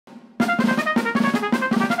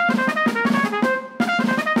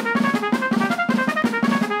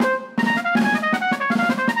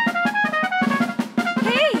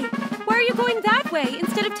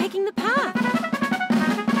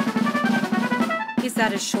Is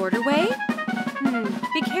that a shorter way?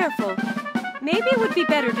 Be careful. Maybe it would be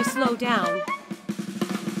better to slow down.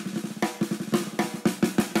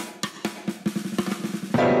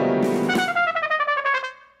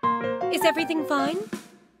 Is everything fine?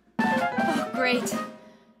 Oh, great.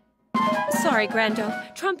 Sorry, Grando.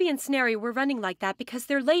 Trumpy and Snary were running like that because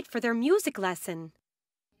they're late for their music lesson.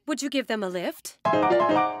 Would you give them a lift?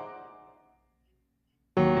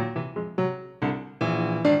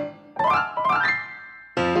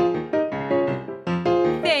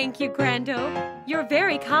 Thank you, Grando. You're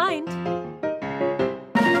very kind.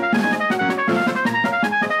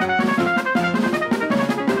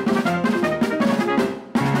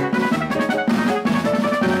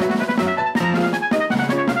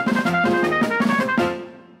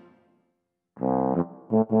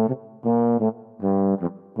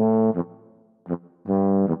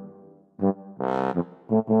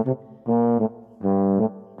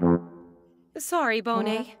 Sorry,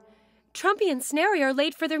 Bonet. Trumpy and Snary are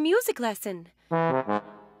late for their music lesson.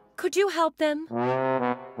 Could you help them?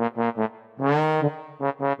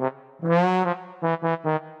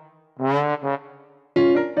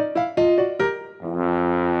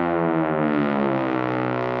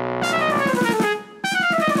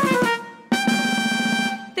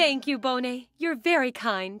 Thank you, Bonet. You're very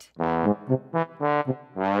kind.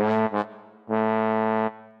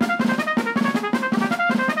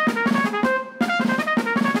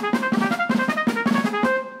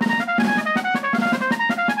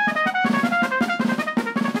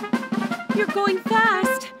 You're going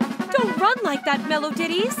fast. Don't run like that, Mellow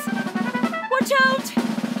Ditties. Watch out!